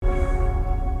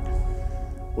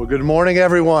Well, good morning,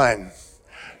 everyone.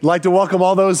 I'd like to welcome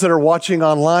all those that are watching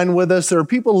online with us. There are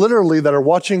people literally that are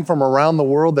watching from around the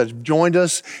world that have joined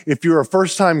us. If you're a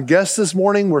first-time guest this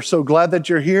morning, we're so glad that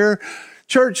you're here.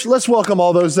 Church, let's welcome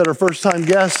all those that are first-time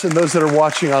guests and those that are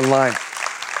watching online.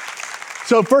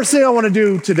 So first thing I want to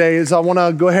do today is I want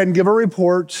to go ahead and give a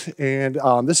report, and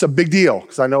this is a big deal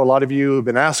because I know a lot of you have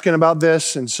been asking about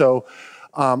this, and so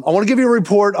I want to give you a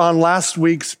report on last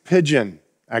week's pigeon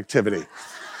activity,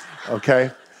 okay?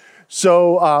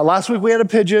 So last week we had a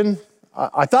pigeon.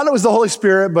 I thought it was the Holy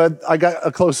Spirit, but I got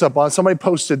a close-up on it. Somebody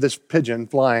posted this pigeon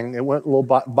flying. It went a little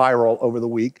viral over the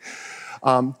week.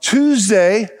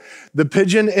 Tuesday, the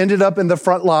pigeon ended up in the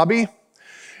front lobby.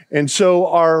 And so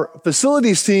our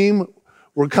facilities team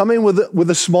were coming with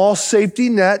a small safety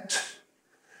net,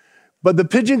 but the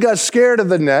pigeon got scared of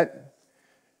the net,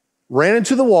 ran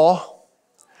into the wall.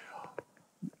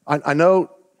 I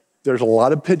know there's a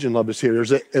lot of pigeon lovers here.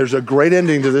 There's a great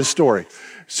ending to this story.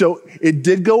 So it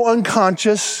did go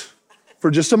unconscious for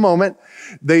just a moment.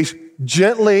 They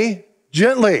gently,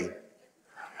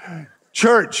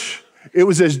 church, it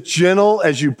was as gentle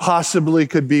as you possibly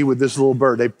could be with this little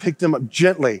bird. They picked him up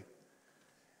gently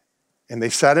and they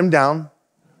sat him down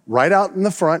right out in the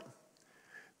front.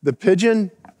 The pigeon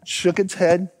shook its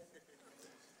head,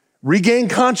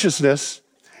 regained consciousness,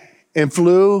 and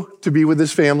flew to be with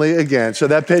his family again. So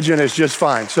that pigeon is just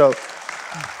fine. So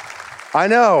I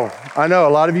know, a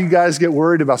lot of you guys get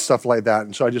worried about stuff like that.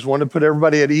 And so I just wanted to put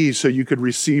everybody at ease so you could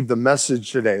receive the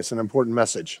message today. It's an important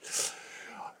message.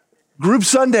 Group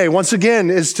Sunday, once again,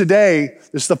 is today.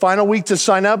 This is the final week to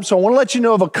sign up. So I want to let you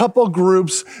know of a couple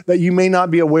groups that you may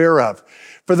not be aware of.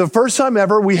 For the first time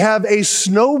ever, we have a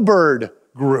snowbird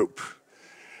group.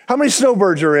 How many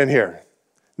snowbirds are in here?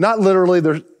 Not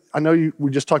literally, I know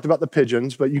we just talked about the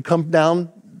pigeons, but you come down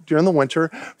during the winter.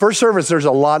 First service, there's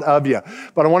a lot of you.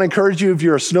 But I want to encourage you, if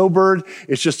you're a snowbird,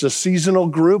 it's just a seasonal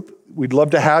group. We'd love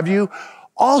to have you.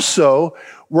 Also,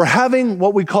 we're having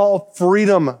what we call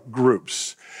freedom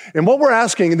groups. And what we're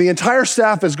asking, and the entire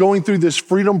staff is going through this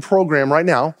freedom program right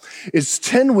now. It's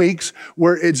 10 weeks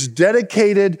where it's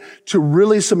dedicated to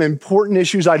really some important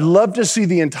issues. I'd love to see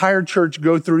the entire church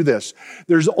go through this.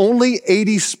 There's only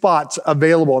 80 spots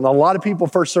available, and a lot of people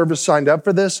first service signed up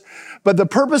for this. But the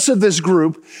purpose of this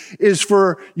group is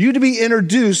for you to be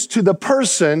introduced to the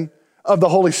person of the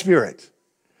Holy Spirit,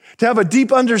 to have a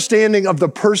deep understanding of the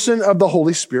person of the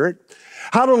Holy Spirit,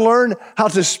 how to learn how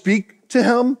to speak to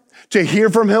him, to hear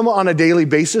from him on a daily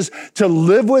basis, to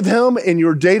live with him in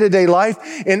your day-to-day life,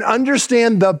 and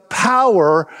understand the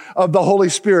power of the Holy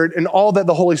Spirit and all that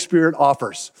the Holy Spirit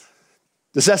offers.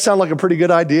 Does that sound like a pretty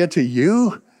good idea to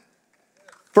you?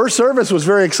 First service was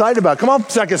very excited about it. Come on,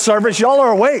 second service, y'all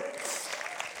are awake.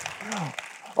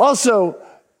 Also,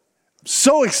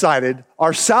 so excited.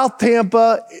 Our South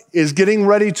Tampa is getting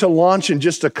ready to launch in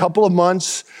just a couple of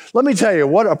months. Let me tell you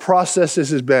what a process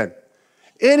this has been.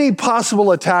 Any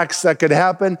possible attacks that could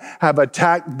happen have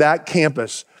attacked that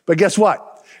campus. But guess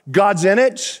what? God's in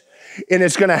it, and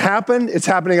it's going to happen. It's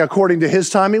happening according to his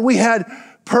timing. We had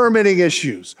permitting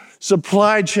issues,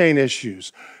 supply chain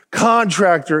issues,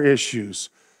 contractor issues.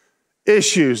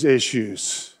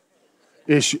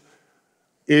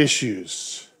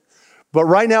 But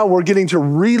right now, we're getting to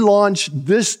relaunch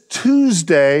this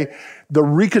Tuesday, the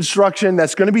reconstruction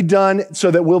that's going to be done so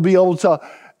that we'll be able to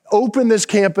open this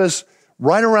campus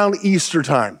right around Easter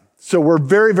time. So we're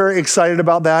very, very excited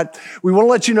about that. We want to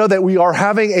let you know that we are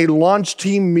having a launch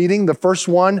team meeting, the first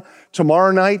one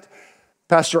tomorrow night.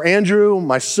 Pastor Andrew,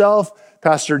 myself,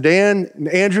 Pastor Dan, and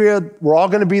Andrea, we're all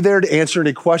going to be there to answer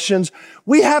any questions.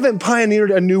 We haven't pioneered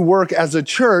a new work as a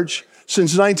church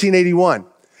since 1981.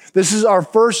 This is our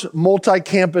first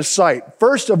multi-campus site.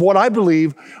 First of what I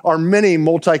believe are many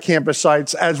multi-campus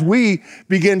sites as we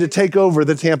begin to take over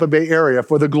the Tampa Bay area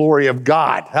for the glory of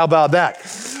God. How about that?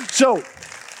 So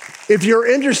if you're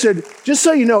interested, just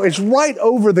so you know, it's right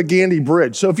over the Gandy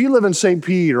Bridge. So if you live in St.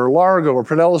 Pete or Largo or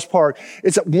Pinellas Park,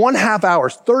 it's at 1.5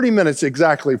 hours, 30 minutes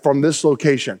exactly from this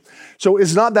location. So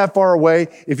it's not that far away.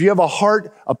 If you have a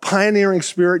heart, a pioneering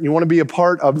spirit, and you want to be a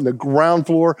part of the ground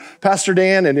floor, Pastor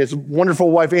Dan and his wonderful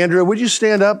wife, Andrea, would you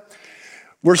stand up?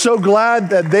 We're so glad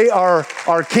that they are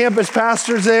our campus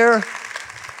pastors there.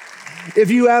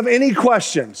 If you have any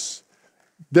questions,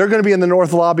 they're going to be in the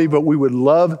north lobby, but we would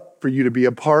love for you to be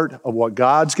a part of what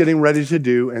God's getting ready to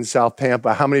do in South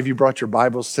Tampa. How many of you brought your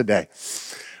Bibles today?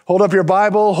 Hold up your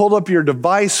Bible, hold up your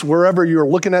device, wherever you're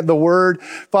looking at the Word.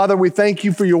 Father, we thank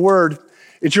you for your Word.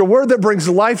 It's your Word that brings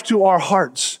life to our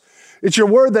hearts. It's your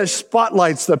Word that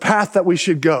spotlights the path that we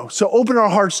should go. So open our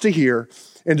hearts to hear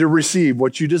and to receive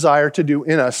what you desire to do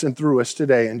in us and through us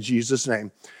today in Jesus'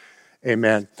 name.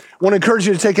 Amen. I want to encourage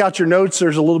you to take out your notes.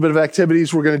 There's a little bit of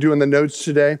activities we're going to do in the notes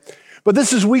today. But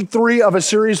this is week 3 of a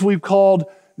series we've called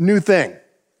New Thing.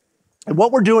 And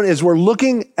what we're doing is we're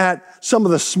looking at some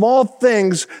of the small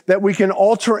things that we can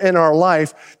alter in our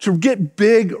life to get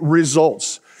big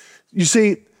results. You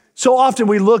see, so often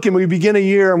we look and we begin a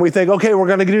year and we think, okay, we're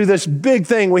going to do this big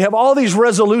thing. We have all these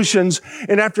resolutions,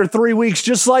 and after 3 weeks,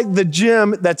 just like the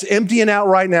gym that's emptying out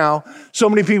right now, so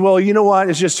many people, you know what,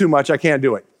 it's just too much, I can't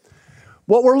do it.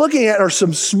 What we're looking at are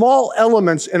some small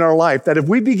elements in our life that if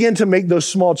we begin to make those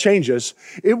small changes,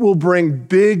 it will bring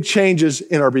big changes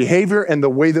in our behavior and the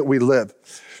way that we live.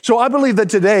 So I believe that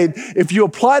today, if you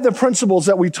apply the principles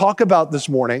that we talk about this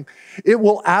morning, it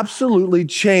will absolutely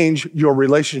change your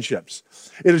relationships.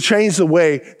 It'll change the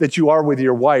way that you are with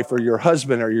your wife or your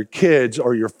husband or your kids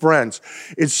or your friends.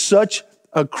 It's such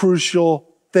a crucial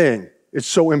thing. It's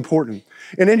so important.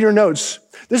 And in your notes,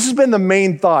 this has been the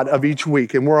main thought of each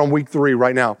week, and we're on week 3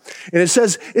 right now. And it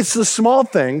says, it's the small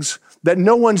things that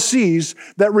no one sees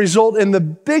that result in the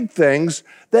big things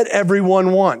that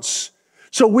everyone wants.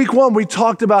 So week 1, we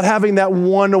talked about having that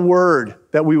one word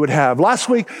that we would have. Last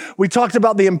week, we talked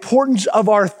about the importance of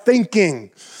our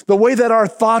thinking, the way that our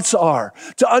thoughts are,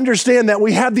 to understand that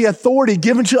we have the authority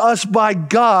given to us by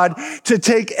God to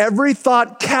take every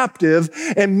thought captive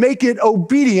and make it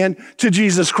obedient to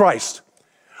Jesus Christ.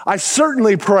 I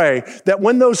certainly pray that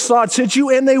when those thoughts hit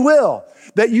you, and they will,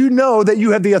 that you know that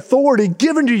you have the authority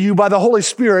given to you by the Holy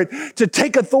Spirit to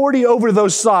take authority over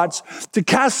those thoughts, to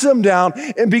cast them down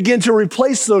and begin to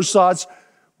replace those thoughts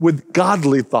with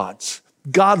godly thoughts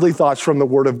from the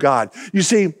Word of God. You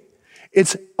see,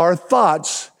 it's our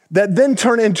thoughts that then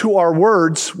turn into our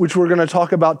words, which we're going to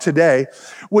talk about today,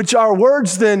 which our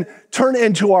words then turn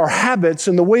into our habits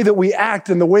and the way that we act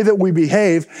and the way that we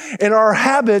behave. And our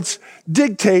habits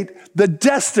dictate the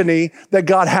destiny that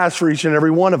God has for each and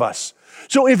every one of us.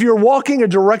 So if you're walking a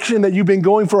direction that you've been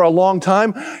going for a long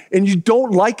time and you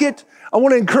don't like it, I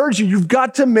want to encourage you, you've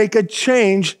got to make a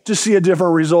change to see a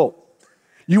different result.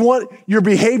 You want your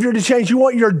behavior to change. You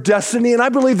want your destiny. And I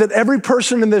believe that every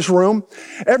person in this room,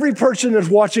 every person that's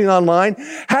watching online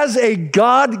has a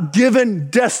God-given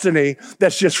destiny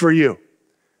that's just for you.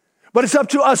 But it's up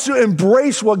to us to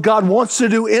embrace what God wants to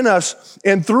do in us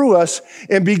and through us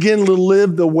and begin to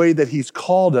live the way that He's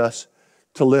called us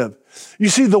to live. You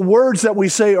see, the words that we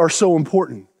say are so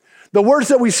important. The words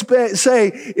that we say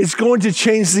is going to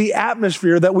change the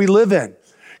atmosphere that we live in.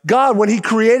 God, when He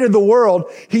created the world,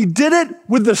 He did it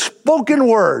with the spoken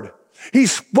word. He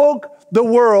spoke the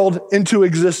world into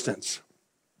existence.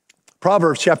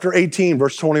 Proverbs chapter 18,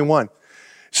 verse 21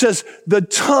 says, the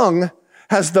tongue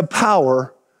has the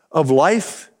power of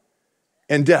life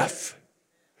and death.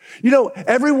 You know,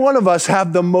 every one of us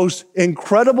have the most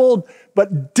incredible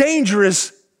but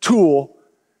dangerous tool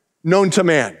known to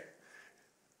man.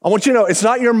 I want you to know, it's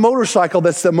not your motorcycle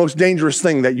that's the most dangerous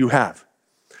thing that you have.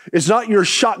 It's not your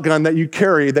shotgun that you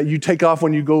carry that you take off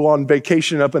when you go on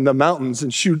vacation up in the mountains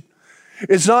and shoot.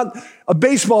 It's not a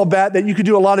baseball bat that you could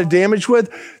do a lot of damage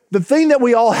with. The thing that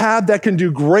we all have that can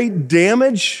do great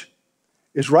damage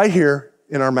is right here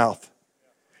in our mouth.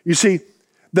 You see,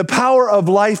 the power of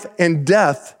life and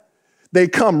death, they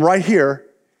come right here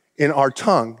in our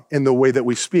tongue, in the way that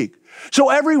we speak. So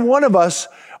every one of us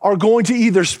are going to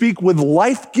either speak with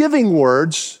life-giving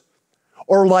words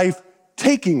or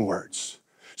life-taking words.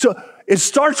 So it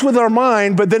starts with our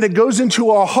mind, but then it goes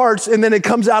into our hearts, and then it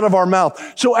comes out of our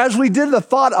mouth. So as we did the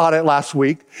thought audit last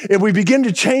week, if we begin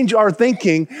to change our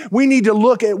thinking, we need to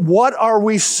look at what are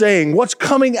we saying? What's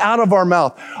coming out of our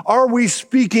mouth? Are we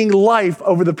speaking life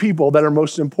over the people that are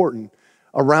most important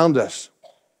around us?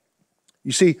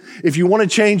 You see, if you want to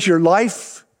change your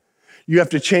life, you have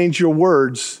to change your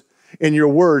words, and your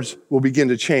words will begin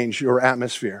to change your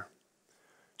atmosphere.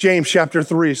 James chapter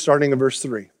 3, starting in verse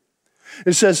 3.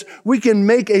 It says, we can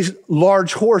make a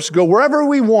large horse go wherever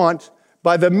we want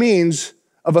by the means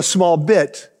of a small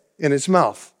bit in its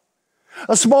mouth.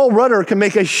 A small rudder can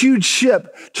make a huge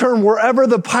ship turn wherever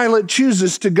the pilot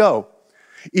chooses to go,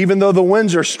 even though the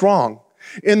winds are strong.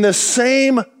 In the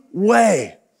same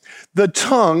way, the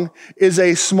tongue is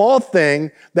a small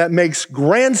thing that makes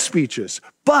grand speeches.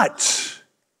 But,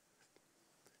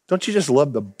 don't you just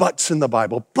love the buts in the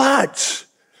Bible? But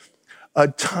a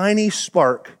tiny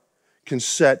spark can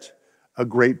set a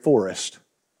great forest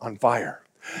on fire.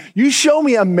 You show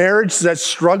me a marriage that's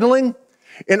struggling,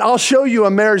 and I'll show you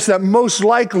a marriage that most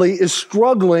likely is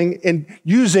struggling in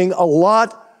using a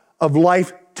lot of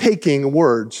life-taking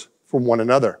words from one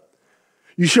another.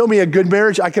 You show me a good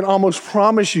marriage, I can almost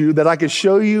promise you that I could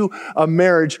show you a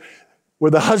marriage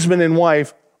where the husband and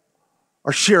wife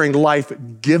are sharing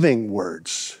life-giving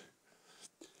words.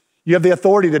 You have the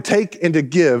authority to take and to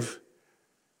give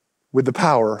with the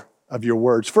power of your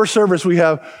words. First service, we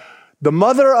have the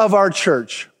mother of our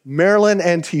church, Marilyn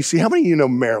Antisi. How many of you know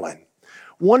Marilyn?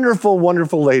 Wonderful,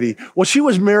 wonderful lady. Well, she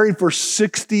was married for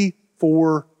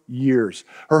 64 years.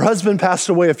 Her husband passed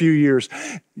away a few years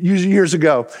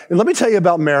ago. And let me tell you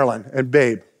about Marilyn and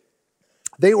Babe.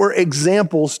 They were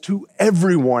examples to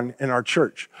everyone in our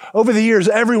church. Over the years,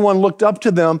 everyone looked up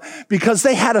to them because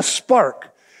they had a spark.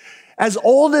 As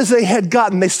old as they had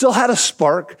gotten, they still had a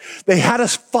spark. They had a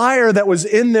fire that was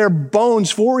in their bones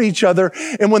for each other.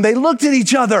 And when they looked at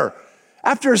each other,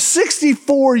 after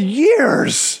 64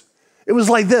 years, it was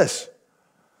like this.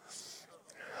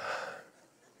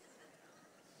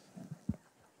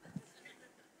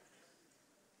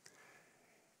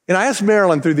 And I asked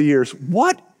Marilyn through the years,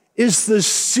 what is the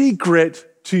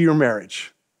secret to your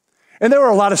marriage? And there were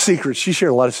a lot of secrets. She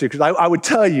shared a lot of secrets. I would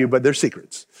tell you, but they're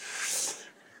secrets.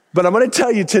 But I'm going to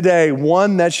tell you today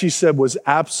one that she said was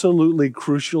absolutely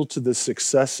crucial to the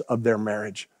success of their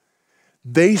marriage.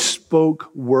 They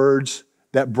spoke words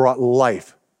that brought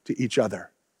life to each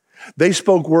other. They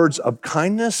spoke words of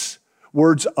kindness,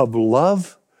 words of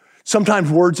love,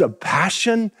 sometimes words of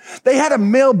passion. They had a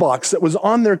mailbox that was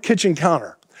on their kitchen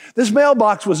counter. This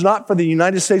mailbox was not for the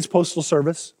United States Postal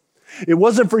Service. It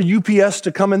wasn't for UPS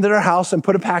to come into their house and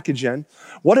put a package in.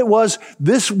 What it was,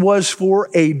 this was for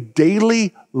a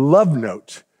daily love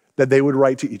note that they would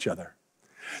write to each other.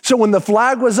 So when the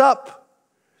flag was up,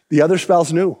 the other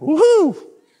spouse knew, woohoo,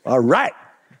 all right,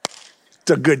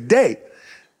 it's a good day.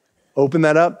 Open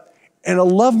that up, and a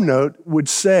love note would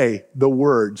say the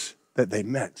words that they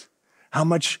meant, how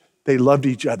much they loved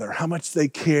each other, how much they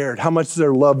cared, how much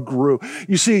their love grew.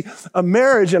 You see, a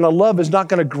marriage and a love is not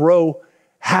going to grow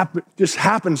just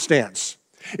happenstance.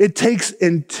 It takes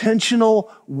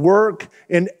intentional work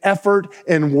and effort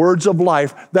and words of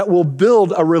life that will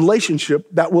build a relationship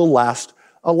that will last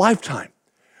a lifetime.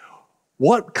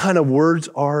 What kind of words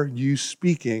are you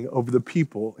speaking over the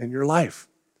people in your life?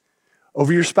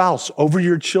 Over your spouse, over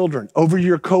your children, over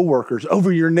your coworkers,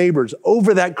 over your neighbors,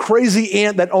 over that crazy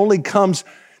aunt that only comes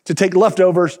to take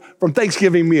leftovers from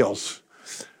Thanksgiving meals.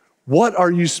 What are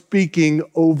you speaking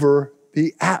over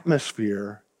the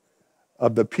atmosphere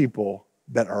of the people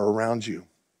that are around you?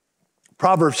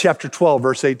 Proverbs chapter 12,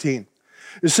 verse 18.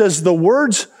 It says, the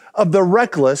words of the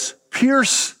reckless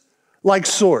pierce like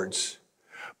swords,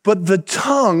 but the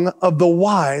tongue of the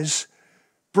wise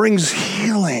brings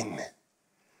healing.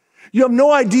 You have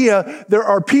no idea there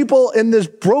are people in this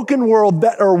broken world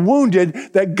that are wounded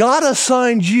that God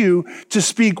assigned you to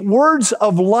speak words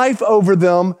of life over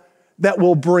them that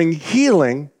will bring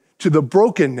healing to the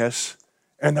brokenness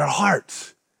in their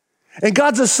hearts. And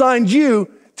God's assigned you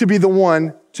to be the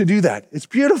one to do that. It's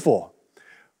beautiful.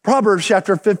 Proverbs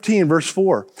chapter 15, verse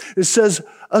 4. It says,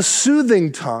 a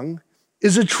soothing tongue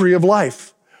is a tree of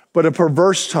life, but a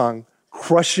perverse tongue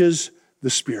crushes the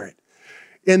spirit.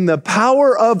 In the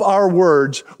power of our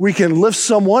words, we can lift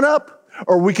someone up,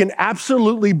 or we can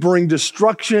absolutely bring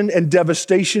destruction and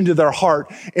devastation to their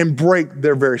heart and break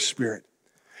their very spirit.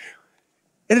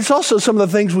 And it's also some of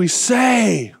the things we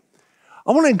say.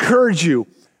 I want to encourage you,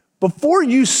 before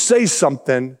you say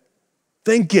something,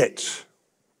 think it.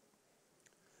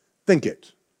 Think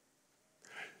it.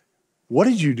 What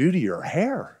did you do to your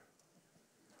hair?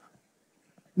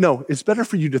 No, it's better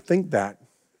for you to think that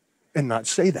and not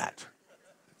say that.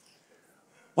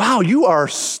 Wow, you are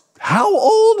how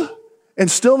old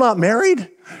and still not married?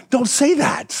 Don't say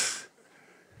that.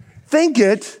 Think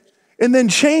it and then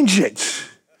change it.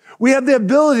 We have the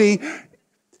ability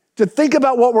to think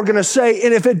about what we're going to say,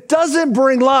 and if it doesn't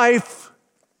bring life,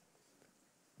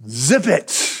 zip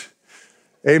it.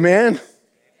 Amen?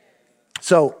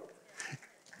 So,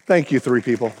 thank you, 3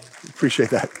 people. Appreciate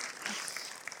that.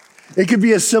 It could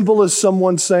be as simple as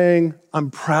someone saying,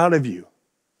 I'm proud of you.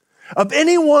 Of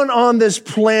anyone on this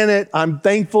planet, I'm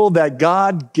thankful that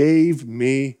God gave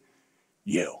me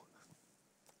you.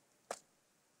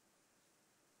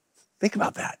 Think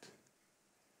about that.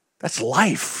 That's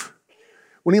life.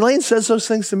 When Elaine says those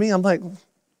things to me, I'm like,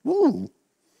 ooh,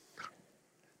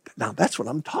 now that's what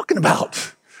I'm talking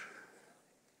about.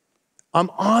 I'm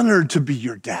honored to be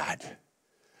your dad.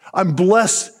 I'm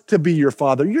blessed to be your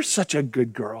father. You're such a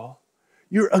good girl.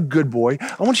 You're a good boy.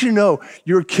 I want you to know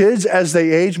your kids as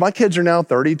they age, my kids are now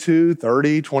 32,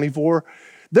 30, 24.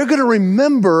 They're going to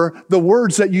remember the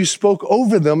words that you spoke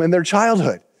over them in their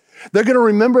childhood. They're going to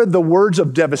remember the words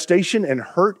of devastation and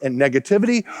hurt and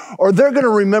negativity, or they're going to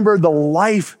remember the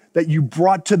life that you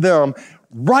brought to them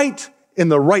right in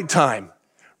the right time,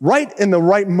 right in the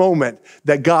right moment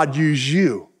that God used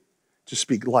you to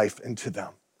speak life into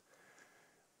them.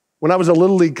 When I was a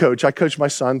Little League coach, I coached my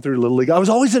son through Little League. I was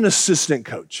always an assistant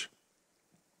coach.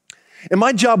 And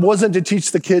my job wasn't to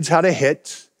teach the kids how to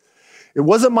hit. It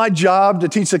wasn't my job to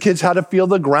teach the kids how to feel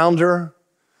the grounder.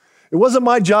 It wasn't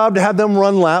my job to have them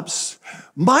run laps.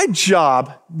 My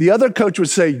job, the other coach would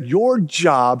say, your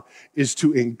job is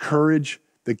to encourage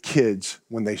the kids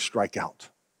when they strike out.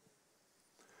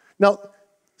 Now,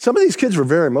 some of these kids were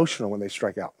very emotional when they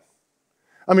strike out.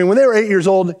 I mean, when they were 8 years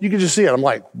old, you could just see it. I'm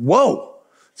like, whoa.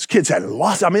 These kids had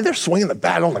lost. I mean, they're swinging the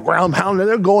bat on the ground, pounding.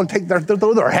 They're going,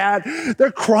 throw their hat.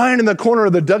 They're crying in the corner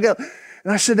of the dugout.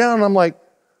 And I sit down and I'm like,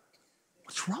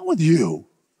 what's wrong with you?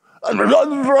 I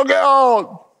struck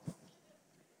out.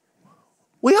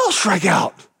 We all strike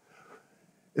out.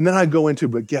 And then I go into,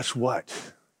 but guess what?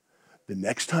 The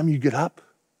next time you get up,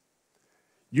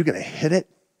 you're going to hit it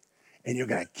and you're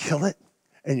going to kill it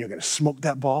and you're going to smoke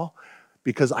that ball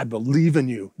because I believe in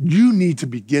you. You need to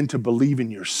begin to believe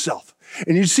in yourself.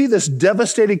 And you see this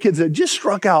devastated kids that just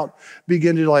struck out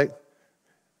begin to like,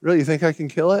 really, you think I can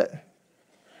kill it?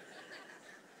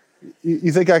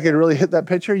 You think I can really hit that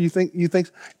pitcher? You think,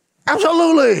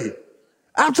 absolutely,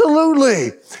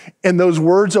 absolutely. And those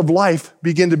words of life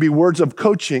begin to be words of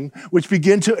coaching, which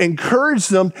begin to encourage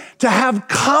them to have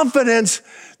confidence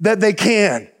that they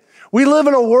can. We live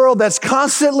in a world that's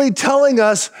constantly telling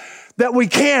us that we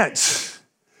can't.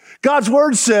 God's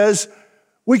word says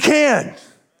we can.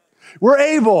 We're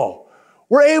able,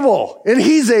 and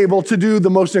he's able to do the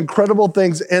most incredible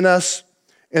things in us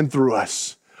and through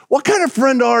us. What kind of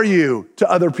friend are you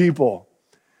to other people?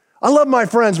 I love my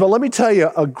friends, but let me tell you,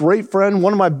 a great friend,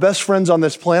 one of my best friends on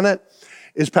this planet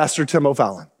is Pastor Tim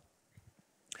O'Fallon.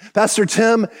 Pastor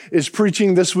Tim is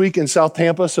preaching this week in South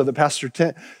Tampa so that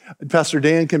Pastor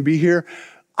Dan can be here.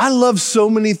 I love so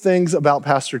many things about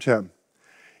Pastor Tim.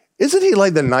 Isn't he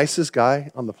like the nicest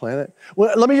guy on the planet?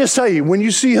 Well, let me just tell you, when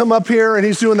you see him up here and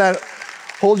he's doing that,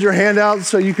 hold your hand out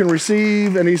so you can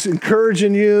receive, and he's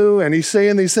encouraging you, and he's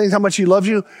saying these things, how much he loves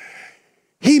you,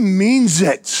 he means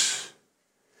it.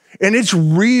 And it's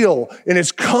real, and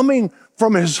it's coming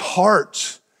from his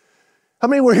heart. How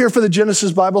many were here for the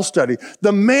Genesis Bible study?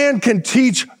 The man can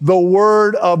teach the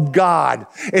word of God,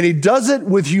 and he does it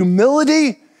with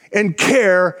humility and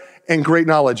care and great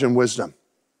knowledge and wisdom.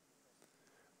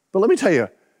 But let me tell you,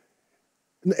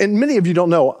 and many of you don't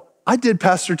know, I did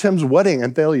Pastor Tim's wedding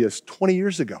in Thalias 20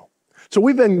 years ago. So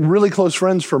we've been really close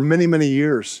friends for many, many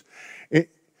years. And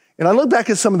I look back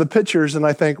at some of the pictures and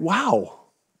I think, wow,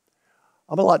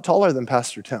 I'm a lot taller than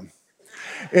Pastor Tim.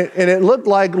 And it looked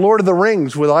like Lord of the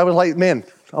Rings. I was like, man,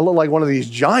 I look like one of these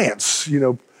giants,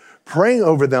 praying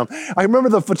over them. I remember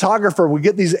the photographer would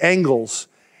get these angles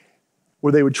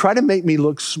where they would try to make me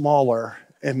look smaller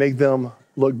and make them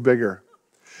look bigger.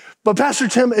 But Pastor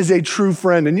Tim is a true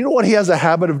friend. And you know what he has a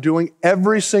habit of doing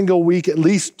every single week, at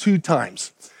least 2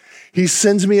 times? He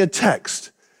sends me a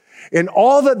text. And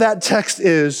all that text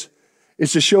is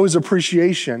to show his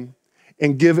appreciation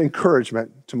and give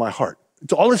encouragement to my heart.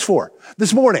 It's all it's for.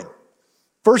 This morning,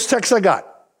 first text I got,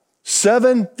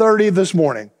 7:30 this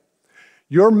morning.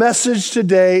 Your message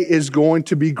today is going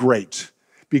to be great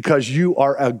because you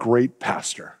are a great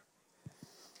pastor.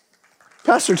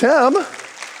 Pastor Tim,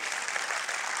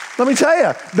 let me tell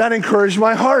you, that encouraged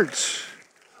my heart.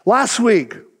 Last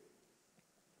week,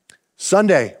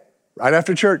 Sunday, right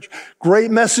after church,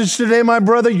 great message today, my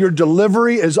brother. Your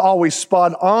delivery is always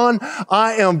spot on.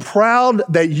 I am proud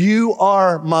that you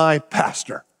are my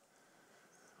pastor.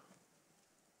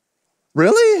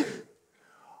 Really?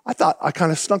 I thought I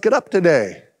kind of stunk it up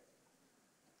today.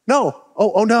 No.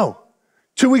 Oh no.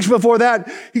 2 weeks before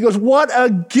that, he goes, what a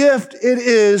gift it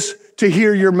is to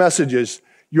hear your messages.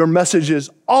 Your messages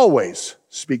always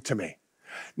speak to me.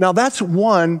 Now that's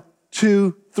 1,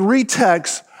 2, 3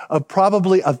 texts of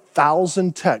probably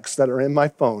 1,000 texts that are in my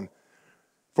phone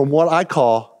from what I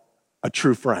call a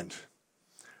true friend.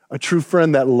 A true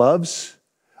friend that loves,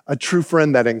 a true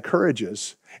friend that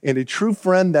encourages, and a true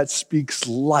friend that speaks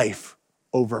life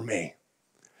over me.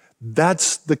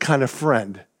 That's the kind of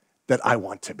friend that I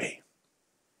want to be.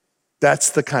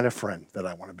 That's the kind of friend that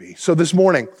I want to be. So this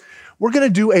morning, we're going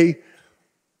to do a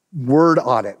word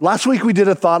audit. Last week we did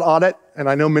a thought audit, and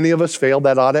I know many of us failed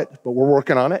that audit, but we're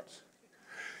working on it.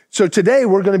 So today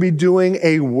we're going to be doing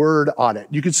a word audit.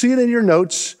 You can see it in your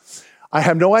notes. I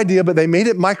have no idea, but they made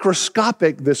it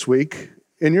microscopic this week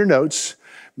in your notes.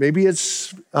 Maybe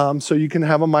it's so you can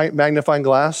have a magnifying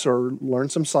glass or learn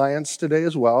some science today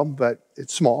as well, but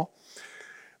it's small.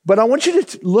 But I want you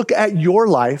to look at your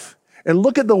life and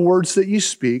look at the words that you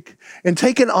speak and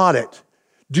take an audit.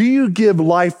 Do you give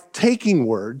life-taking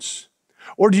words,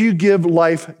 or do you give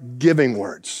life-giving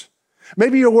words?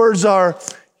 Maybe your words are,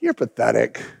 you're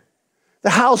pathetic, The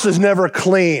house is never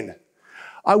clean.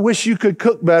 I wish you could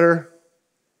cook better.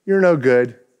 You're no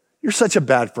good. You're such a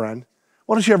bad friend.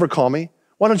 Why don't you ever call me?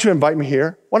 Why don't you invite me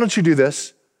here? Why don't you do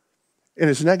this? And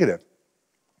it's negative.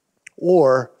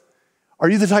 Or are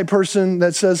you the type person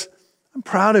that says, I'm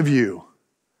proud of you.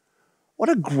 What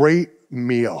a great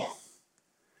meal.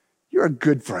 You're a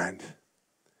good friend.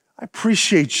 I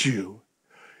appreciate you.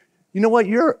 You know what?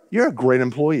 You're a great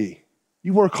employee.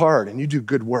 You work hard and you do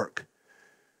good work.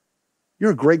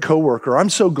 You're a great coworker. I'm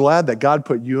so glad that God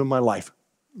put you in my life.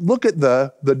 Look at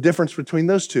the difference between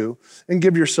those two and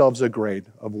give yourselves a grade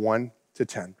of 1 to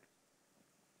 10.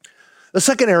 The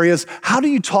second area is, how do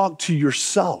you talk to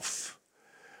yourself?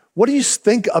 What do you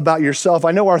think about yourself?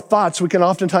 I know our thoughts, we can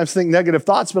oftentimes think negative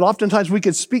thoughts, but oftentimes we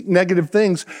can speak negative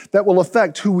things that will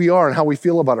affect who we are and how we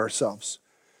feel about ourselves.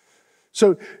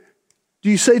 So do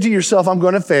you say to yourself, I'm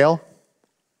going to fail?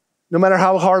 No matter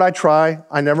how hard I try,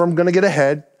 I never am going to get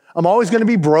ahead. I'm always going to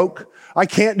be broke. I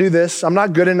can't do this. I'm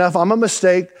not good enough. I'm a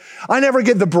mistake. I never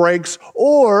get the breaks.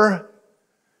 Or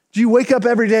do you wake up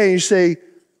every day and you say,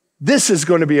 this is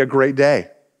going to be a great day.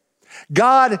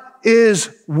 God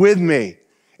is with me.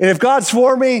 And if God's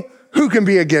for me, who can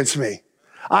be against me?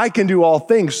 I can do all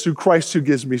things through Christ who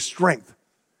gives me strength.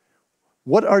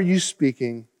 What are you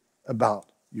speaking about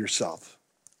yourself?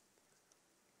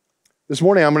 This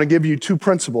morning, I'm going to give you 2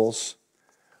 principles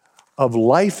of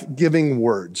life-giving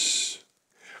words.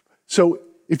 So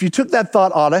if you took that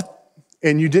thought audit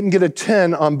and you didn't get a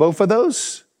 10 on both of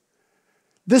those,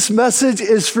 this message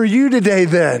is for you today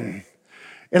then.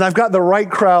 And I've got the right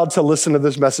crowd to listen to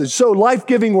this message. So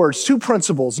life-giving words, 2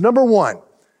 principles. Number 1,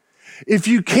 if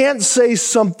you can't say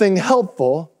something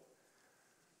helpful,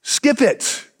 skip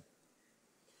it.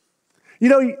 You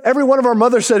know, every one of our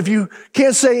mothers said, if you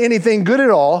can't say anything good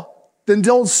at all, then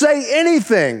don't say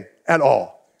anything at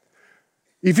all.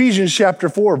 Ephesians chapter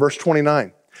 4, verse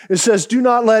 29. It says, do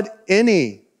not let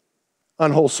any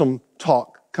unwholesome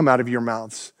talk come out of your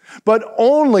mouths, but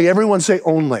only, everyone say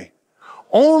only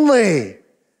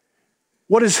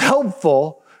what is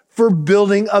helpful for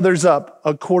building others up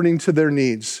according to their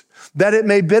needs, that it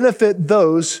may benefit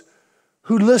those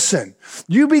who listen.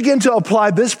 You begin to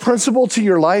apply this principle to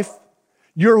your life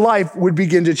would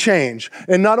begin to change.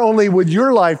 And not only would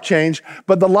your life change,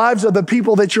 but the lives of the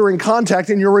people that you're in contact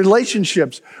and your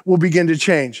relationships will begin to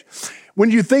change. When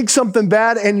you think something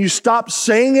bad and you stop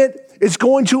saying it, it's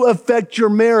going to affect your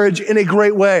marriage in a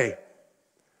great way.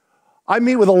 I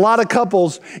meet with a lot of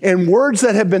couples, and words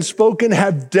that have been spoken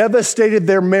have devastated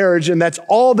their marriage, and that's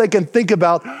all they can think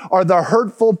about are the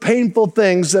hurtful, painful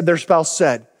things that their spouse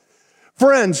said.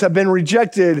 Friends have been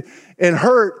rejected and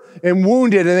hurt and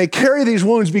wounded, and they carry these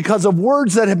wounds because of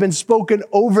words that have been spoken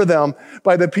over them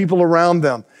by the people around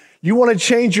them. You want to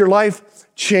change your life?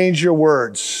 Change your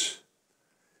words.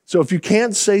 So if you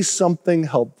can't say something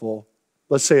helpful,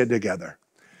 let's say it together.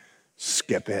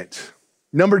 Skip it.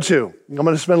 Number 2, I'm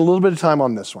going to spend a little bit of time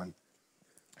on this one.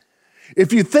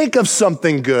 If you think of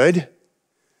something good,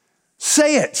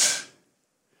 say it.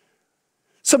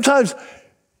 Sometimes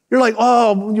you're like,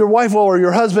 oh, your wife will, or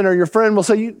your husband or your friend will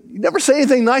say, you never say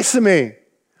anything nice to me.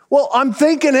 Well, I'm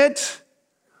thinking it.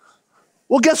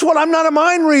 Well, guess what? I'm not a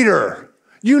mind reader.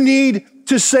 You need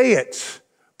to say it.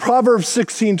 Proverbs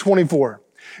 16:24.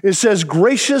 It says,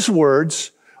 gracious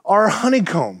words are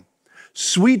honeycomb,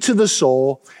 sweet to the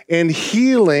soul and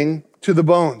healing to the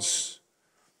bones.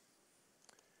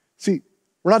 See,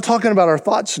 we're not talking about our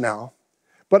thoughts now,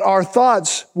 but our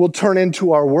thoughts will turn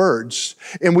into our words.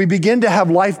 And we begin to have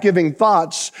life-giving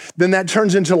thoughts, then that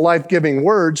turns into life-giving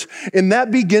words, and that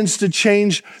begins to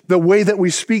change the way that we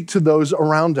speak to those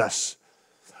around us.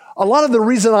 A lot of the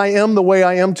reason I am the way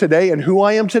I am today and who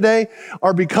I am today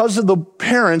are because of the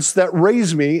parents that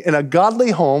raised me in a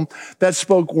godly home that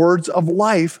spoke words of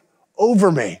life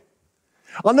over me.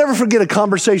 I'll never forget a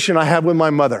conversation I had with my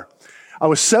mother. I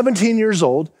was 17 years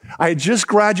old. I had just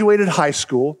graduated high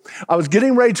school. I was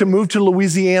getting ready to move to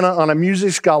Louisiana on a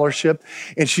music scholarship,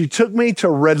 and she took me to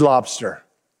Red Lobster.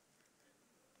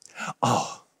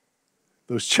 Oh,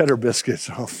 those cheddar biscuits,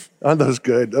 aren't those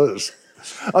good?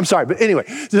 I'm sorry, but anyway,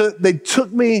 she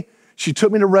took me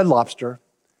to Red Lobster,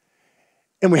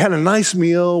 and we had a nice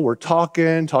meal. We're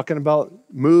talking about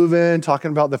moving,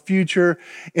 talking about the future.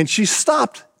 And she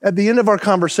stopped at the end of our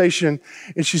conversation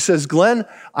and she says, Glenn,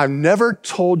 I've never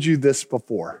told you this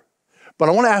before, but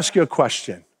I want to ask you a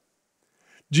question.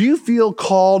 Do you feel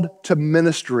called to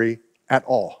ministry at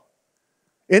all?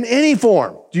 In any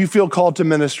form, do you feel called to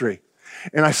ministry?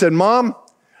 And I said, Mom,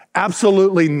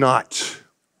 absolutely not.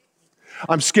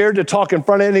 I'm scared to talk in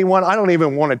front of anyone. I don't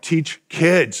even want to teach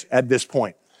kids at this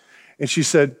point. And she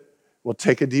said, well,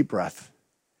 take a deep breath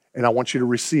And I want you to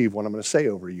receive what I'm going to say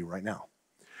over you right now.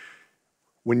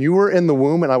 When you were in the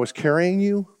womb and I was carrying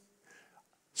you,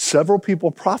 several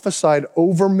people prophesied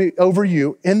over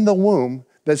you in the womb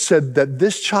that said that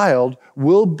this child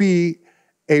will be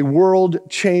a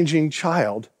world-changing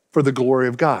child for the glory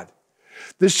of God.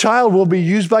 This child will be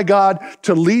used by God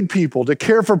to lead people, to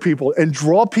care for people, and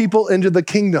draw people into the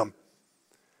kingdom.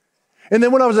 And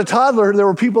then when I was a toddler, there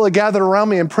were people that gathered around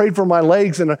me and prayed for my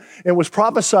legs, and it was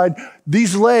prophesied,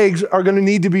 these legs are going to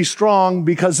need to be strong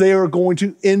because they are going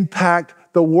to impact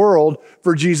the world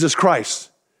for Jesus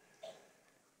Christ.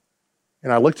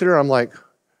 And I looked at her, I'm like,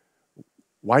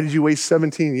 why did you wait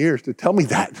 17 years to tell me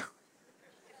that?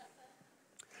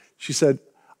 She said,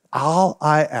 all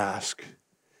I ask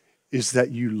is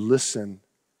that you listen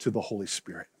to the Holy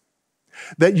Spirit.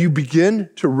 That you begin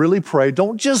to really pray.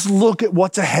 Don't just look at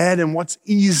what's ahead and what's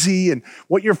easy and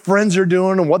what your friends are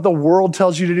doing and what the world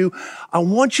tells you to do. I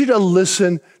want you to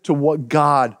listen to what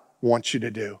God wants you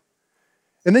to do.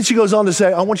 And then she goes on to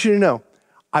say, I want you to know,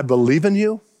 I believe in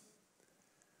you.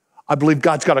 I believe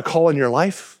God's got a call in your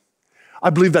life. I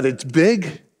believe that it's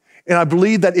big. And I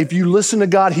believe that if you listen to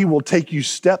God, he will take you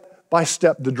step by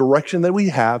step the direction that we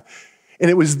have. And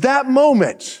it was that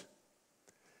moment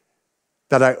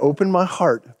that I opened my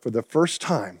heart for the first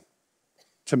time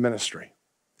to ministry.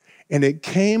 And it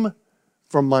came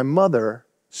from my mother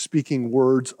speaking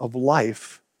words of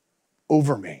life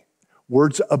over me,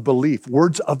 words of belief,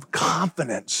 words of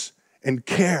confidence and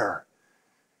care.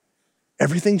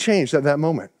 Everything changed at that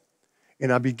moment.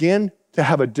 And I began to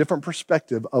have a different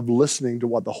perspective of listening to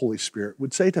what the Holy Spirit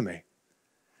would say to me.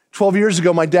 12 years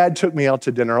ago, my dad took me out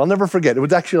to dinner. I'll never forget. It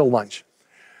was actually a lunch.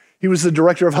 He was the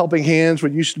director of Helping Hands,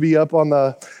 what used to be up on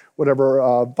the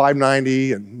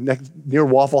 590 and near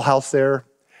Waffle House there.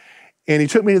 And he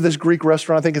took me to this Greek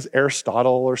restaurant. I think it's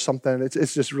Aristotle or something.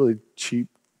 It's just really cheap,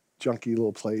 junky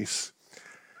little place.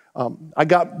 I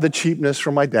got the cheapness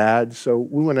from my dad. So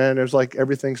we went in. There's like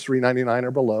everything's $3.99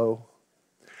 or below.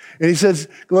 And he says,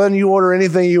 Glenn, you order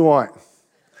anything you want.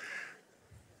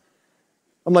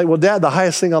 I'm like, well, Dad, the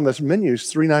highest thing on this menu is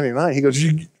 $3.99. He goes,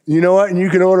 you know what? And you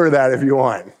can order that if you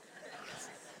want.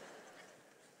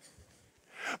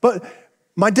 But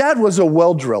my dad was a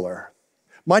well driller.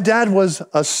 My dad was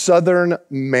a Southern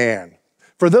man.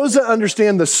 For those that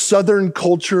understand the Southern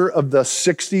culture of the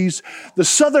 60s, the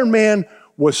Southern man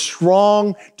was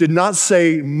strong, did not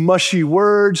say mushy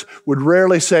words, would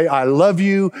rarely say, I love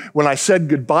you. When I said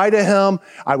goodbye to him,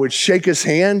 I would shake his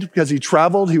hand because he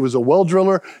traveled. He was a well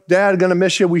driller. Dad, gonna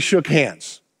miss you. We shook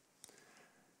hands.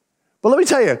 But let me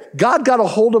tell you, God got a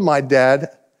hold of my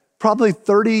dad probably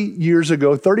 30 years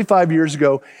ago, 35 years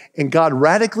ago, and God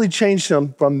radically changed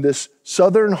him from this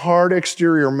Southern hard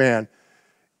exterior man.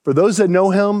 For those that know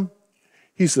him,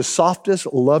 he's the softest,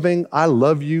 loving, I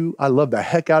love you, I love the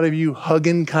heck out of you,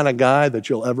 hugging kind of guy that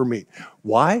you'll ever meet.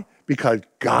 Why? Because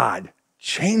God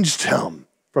changed him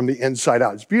from the inside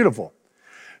out. It's beautiful.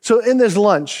 So in this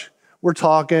lunch, we're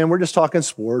just talking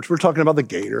sports, we're talking about the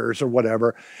Gators or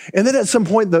whatever. And then at some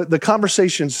point, the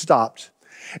conversation stopped.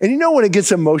 And you know when it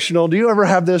gets emotional, do you ever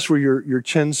have this where your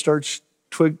chin starts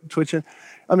twitching?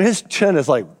 I mean, his chin is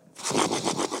like,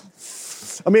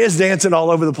 it's dancing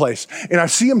all over the place. And I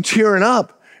see him tearing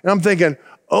up. And I'm thinking,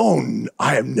 oh,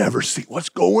 I have never seen what's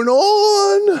going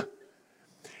on.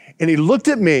 And he looked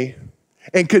at me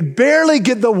and could barely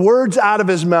get the words out of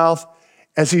his mouth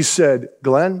as he said,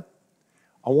 Glenn,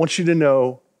 I want you to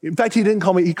know, in fact, he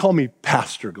called me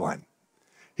Pastor Glenn.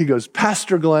 He goes,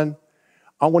 Pastor Glenn,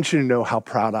 I want you to know how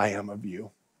proud I am of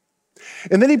you.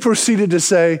 And then he proceeded to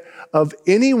say, of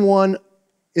anyone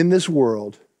in this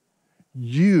world,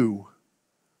 you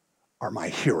are my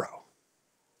hero.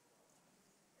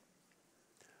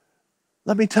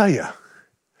 Let me tell you,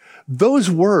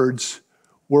 those words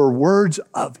were words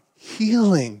of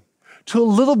healing to a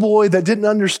little boy that didn't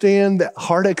understand the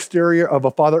hard exterior of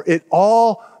a father. It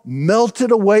all melted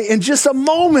away in just a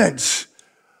moment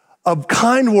of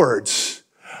kind words.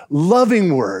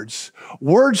 Loving words,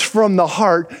 words from the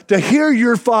heart, to hear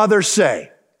your father say,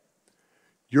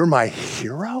 you're my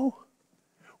hero,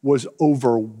 was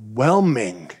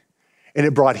overwhelming. And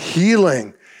it brought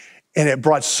healing, and it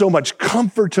brought so much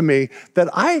comfort to me that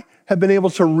I have been able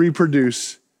to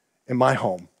reproduce in my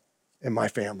home, in my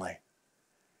family.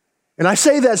 And I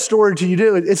say that story to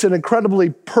you, it's an incredibly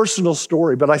personal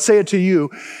story, but I say it to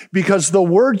you because the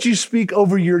words you speak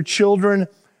over your children,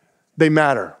 they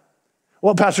matter.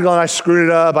 Well, Pastor Glenn, I screwed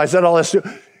it up. I said all this.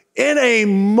 In a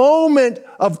moment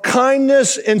of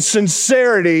kindness and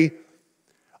sincerity,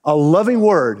 a loving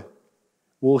word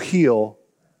will heal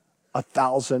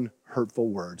 1,000 hurtful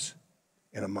words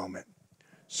in a moment.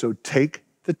 So take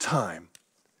the time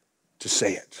to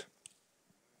say it.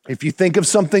 If you think of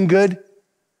something good,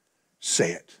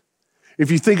 say it.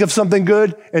 If you think of something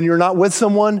good and you're not with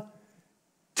someone,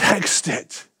 text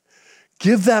it.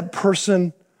 Give that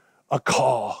person a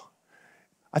call.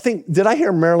 Did I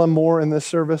hear Marilyn Moore in this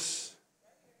service?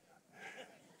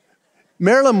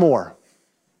 Marilyn Moore.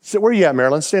 So where are you at,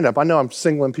 Marilyn? Stand up. I know I'm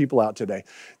singling people out today.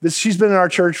 She's been in our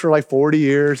church for like 40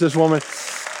 years, this woman.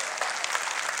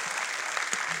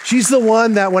 She's the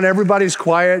one that when everybody's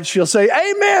quiet, she'll say,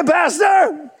 "Amen,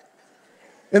 Pastor."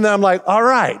 And then I'm like, all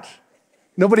right.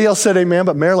 Nobody else said amen,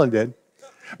 but Marilyn did.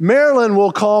 Marilyn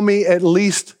will call me at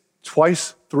least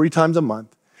twice, 3 times a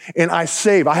month. And I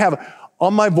have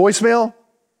on my voicemail,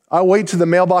 I wait till the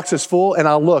mailbox is full and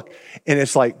I'll look. And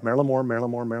it's like, Marilyn Moore,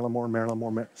 Marilyn Moore, Marilyn Moore, Marilyn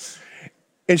Moore.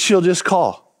 And she'll just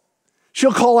call.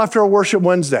 She'll call after a worship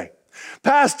Wednesday.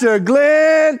 "Pastor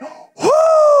Glenn,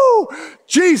 whoo,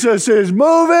 Jesus is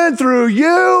moving through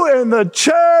you in the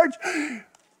church."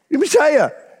 Let me tell you,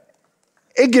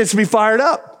 it gets me fired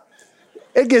up.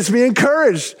 It gets me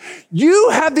encouraged. You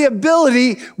have the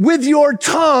ability with your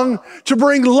tongue to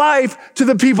bring life to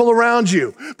the people around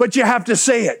you, but you have to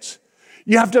say it.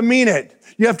 You have to mean it.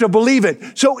 You have to believe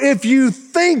it. So if you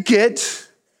think it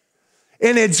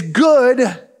and it's good,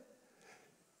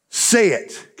 say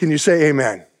it. Can you say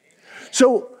amen?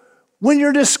 So when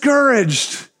you're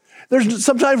discouraged,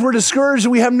 sometimes we're discouraged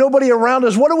and we have nobody around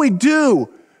us. What do?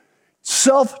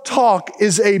 Self-talk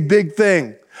is a big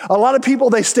thing. A lot of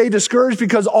people, they stay discouraged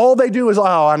because all they do is,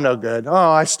 "Oh, I'm no good. Oh,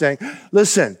 I stink."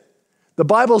 Listen, the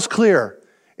Bible's clear.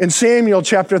 In Samuel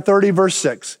chapter 30, verse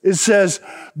 6, it says,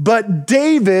 "But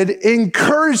David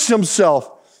encouraged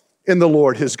himself in the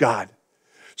Lord his God."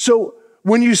 So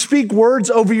when you speak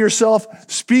words over yourself,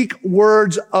 speak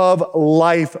words of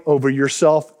life over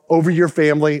yourself, over your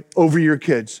family, over your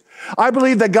kids. I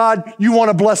believe that God, you want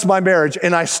to bless my marriage,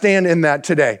 and I stand in that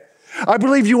today. I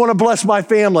believe you want to bless my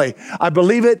family. I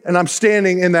believe it, and I'm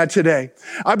standing in that today.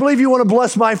 I believe you want to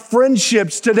bless my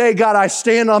friendships today. God, I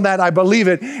stand on that. I believe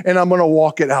it, and I'm going to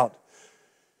walk it out.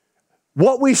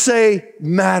 What we say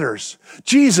matters.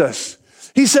 Jesus,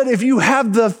 he said, if you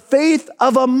have the faith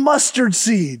of a mustard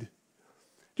seed.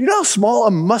 Do you know how small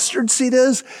a mustard seed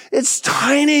is? It's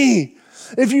tiny.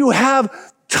 If you have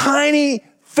tiny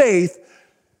faith,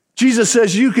 Jesus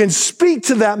says you can speak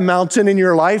to that mountain in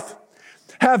your life.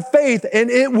 Have faith and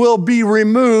it will be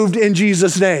removed in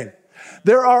Jesus' name.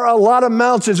 There are a lot of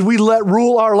mountains we let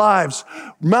rule our lives.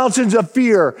 Mountains of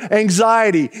fear,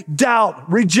 anxiety,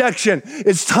 doubt, rejection.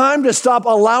 It's time to stop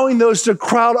allowing those to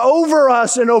crowd over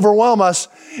us and overwhelm us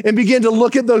and begin to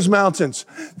look at those mountains.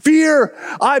 Fear,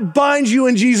 I bind you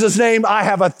in Jesus' name. I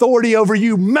have authority over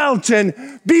you.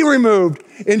 Mountain, be removed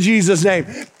in Jesus' name.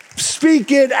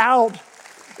 Speak it out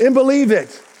and believe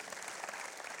it.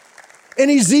 In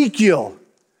Ezekiel,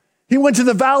 he went to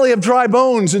the valley of dry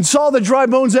bones and saw the dry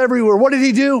bones everywhere. What did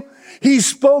he do? He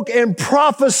spoke and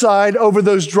prophesied over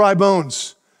those dry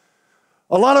bones.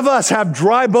 A lot of us have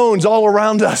dry bones all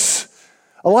around us.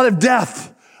 A lot of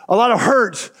death, a lot of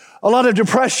hurt, a lot of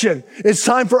depression. It's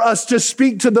time for us to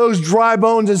speak to those dry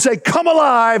bones and say, come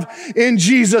alive in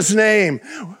Jesus' name.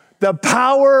 The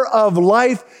power of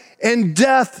life and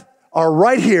death are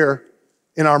right here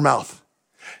in our mouth.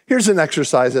 Here's an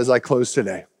exercise as I close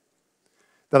today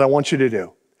that I want you to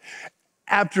do.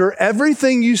 After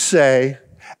everything you say,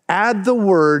 add the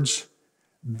words,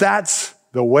 "That's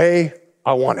the way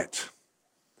I want it."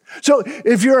 So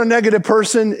if you're a negative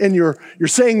person and you're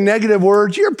saying negative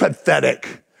words, you're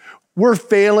pathetic. We're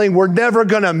failing. We're never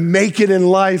going to make it in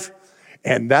life.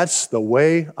 And that's the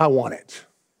way I want it.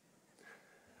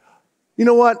 You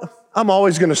know what? I'm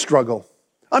always going to struggle.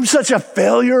 I'm such a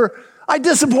failure. I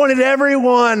disappointed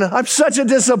everyone. I'm such a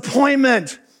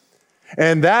disappointment.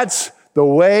 And that's the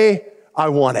way I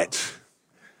want it.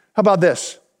 How about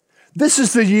this? This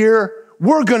is the year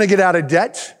we're going to get out of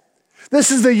debt. This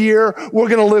is the year we're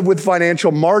going to live with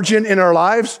financial margin in our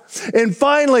lives. And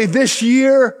finally, this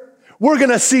year, we're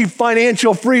going to see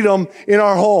financial freedom in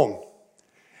our home.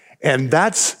 And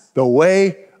that's the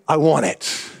way I want it.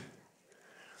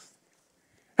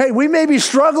 Hey, we may be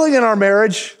struggling in our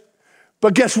marriage,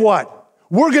 but guess what?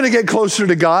 We're going to get closer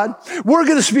to God. We're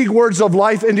going to speak words of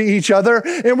life into each other,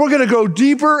 and we're going to go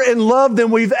deeper in love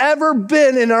than we've ever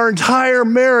been in our entire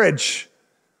marriage.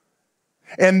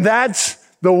 And that's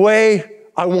the way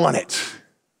I want it.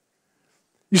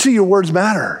 You see, your words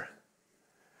matter.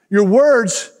 Your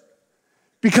words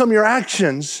become your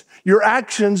actions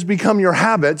become your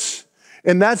habits,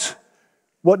 and that's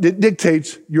what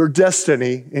dictates your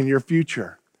destiny and your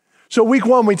future. So week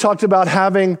 1, we talked about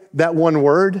having that one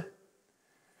word.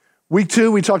 Week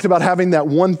 2, we talked about having that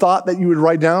one thought that you would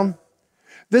write down.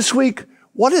 This week,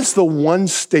 what is the one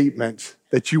statement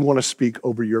that you want to speak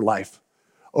over your life,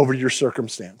 over your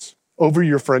circumstance, over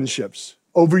your friendships,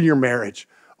 over your marriage,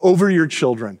 over your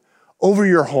children, over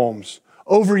your homes,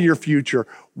 over your future?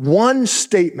 One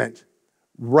statement,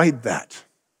 write that.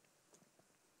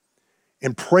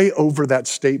 And pray over that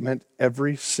statement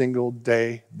every single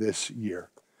day this year.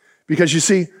 Because you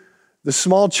see, the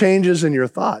small changes in your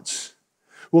thoughts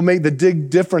will make the big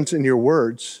difference in your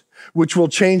words, which will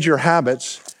change your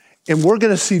habits. And we're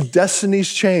going to see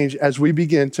destinies change as we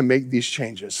begin to make these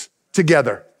changes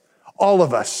together, all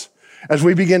of us, as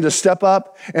we begin to step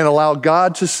up and allow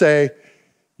God to say,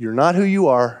 you're not who you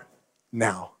are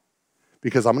now,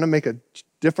 because I'm going to make a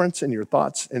difference in your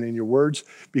thoughts and in your words,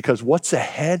 because what's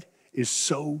ahead is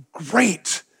so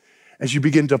great as you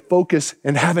begin to focus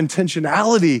and have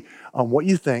intentionality on what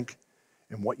you think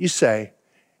and what you say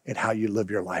and how you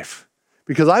live your life.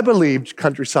 Because I believe,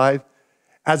 Countryside,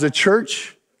 as a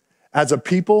church, as a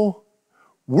people,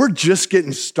 we're just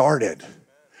getting started.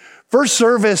 First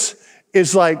service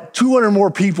is like 200 more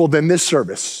people than this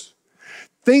service.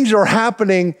 Things are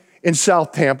happening in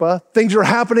South Tampa. Things are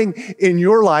happening in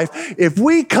your life. If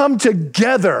we come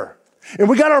together and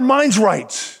we got our minds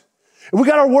right, and we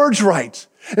got our words right,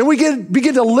 and we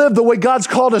begin to live the way God's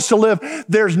called us to live,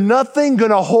 there's nothing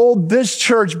gonna hold this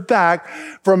church back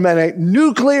from a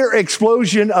nuclear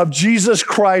explosion of Jesus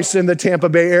Christ in the Tampa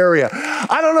Bay area.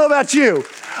 I don't know about you.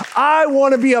 I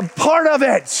wanna be a part of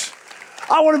it.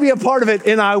 I wanna be a part of it,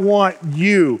 and I want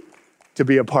you to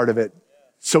be a part of it.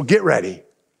 So get ready.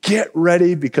 Get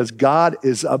ready, because God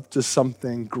is up to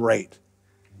something great.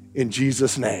 In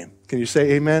Jesus' name. Can you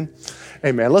say amen?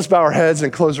 Amen. Let's bow our heads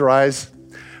and close our eyes.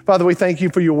 Father, we thank you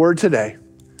for your word today.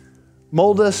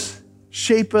 Mold us,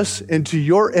 shape us into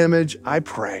your image, I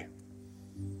pray.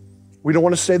 We don't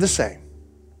want to stay the same.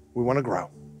 We want to grow.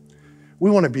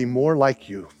 We want to be more like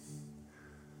you.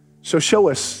 So show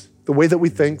us the way that we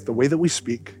think, the way that we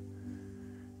speak,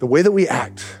 the way that we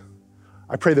act.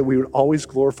 I pray that we would always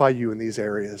glorify you in these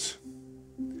areas.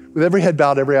 With every head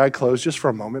bowed, every eye closed, just for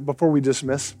a moment before we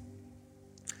dismiss.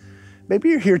 Maybe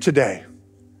you're here today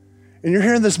and you're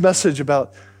hearing this message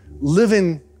about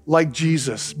living like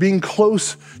Jesus, being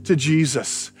close to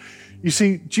Jesus. You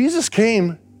see, Jesus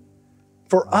came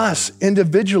for us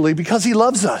individually because he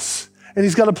loves us and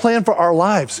he's got a plan for our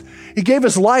lives. He gave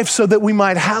us life so that we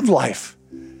might have life.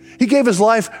 He gave his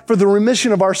life for the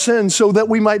remission of our sins so that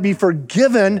we might be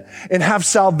forgiven and have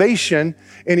salvation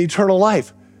and eternal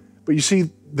life. But you see,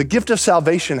 the gift of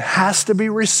salvation has to be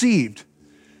received.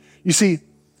 You see,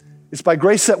 it's by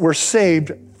grace that we're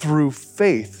saved through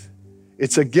faith.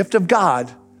 It's a gift of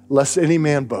God, lest any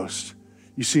man boast.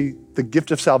 You see, the gift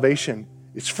of salvation,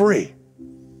 it's free.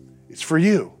 It's for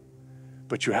you,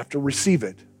 but you have to receive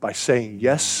it by saying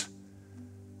yes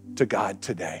to God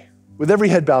today. With every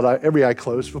head bowed, every eye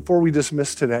closed, before we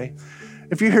dismiss today,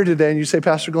 if you're here today and you say,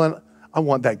 Pastor Glenn, I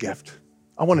want that gift.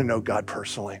 I want to know God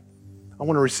personally. I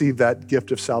want to receive that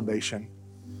gift of salvation.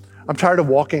 I'm tired of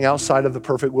walking outside of the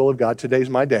perfect will of God. Today's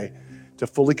my day to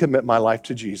fully commit my life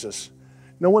to Jesus.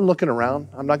 No one looking around.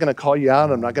 I'm not going to call you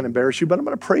out. I'm not going to embarrass you, but I'm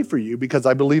going to pray for you because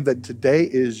I believe that today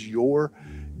is your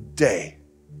day.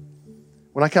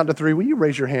 When I count to 3, will you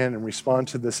raise your hand and respond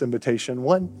to this invitation?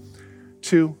 1,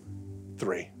 2,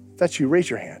 3. If that's you, raise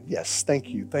your hand. Yes, thank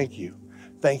you, thank you,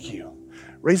 thank you.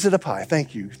 Raise it up high.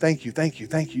 Thank you, thank you, thank you,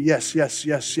 thank you. Yes, yes,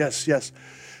 yes, yes, yes.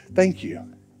 Thank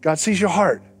you. God sees your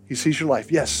heart. He sees your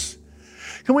life. Yes.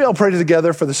 Can we all pray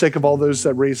together for the sake of all those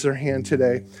that raise their hand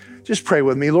today? Just pray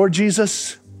with me. Lord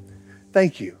Jesus,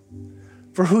 thank you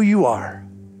for who you are.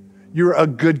 You're a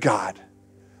good God.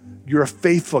 You're a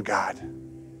faithful God.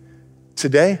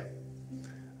 Today,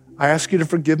 I ask you to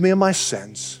forgive me of my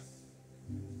sins.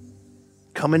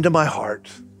 Come into my heart.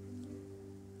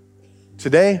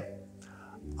 Today,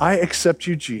 I accept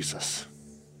you, Jesus,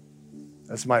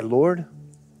 as my Lord,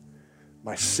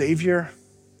 my Savior,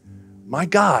 my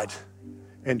God,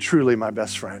 and truly my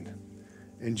best friend.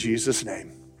 In Jesus'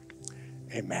 name,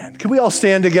 amen. Can we all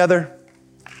stand together?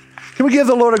 Can we give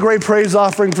the Lord a great praise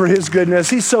offering for his goodness?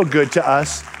 He's so good to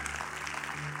us.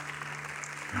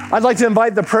 I'd like to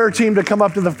invite the prayer team to come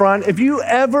up to the front. If you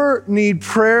ever need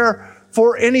prayer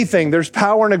for anything, there's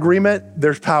power in agreement,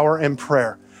 there's power in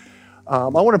prayer. I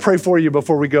want to pray for you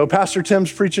before we go. Pastor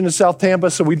Tim's preaching in South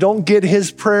Tampa, so we don't get his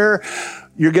prayer.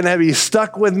 You're going to be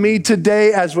stuck with me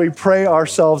today as we pray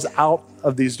ourselves out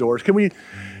of these doors.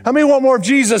 How many want more of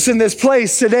Jesus in this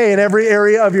place today in every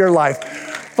area of your life?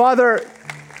 Father,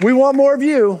 we want more of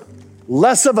you,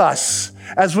 less of us.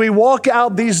 As we walk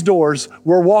out these doors,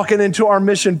 we're walking into our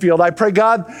mission field. I pray,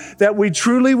 God, that we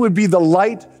truly would be the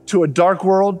light to a dark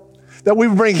world, that we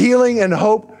bring healing and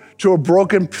hope to a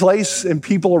broken place and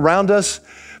people around us.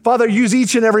 Father, use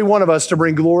each and every one of us to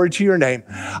bring glory to your name.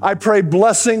 I pray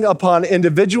blessing upon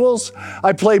individuals.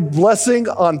 I pray blessing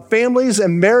on families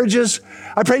and marriages.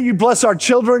 I pray you bless our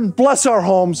children, bless our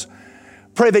homes.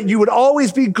 Pray that you would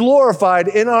always be glorified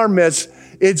in our midst.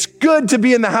 It's good to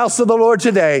be in the house of the Lord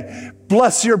today.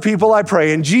 Bless your people, I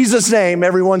pray. In Jesus' name,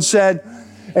 everyone said,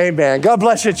 amen. God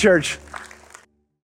bless you, church.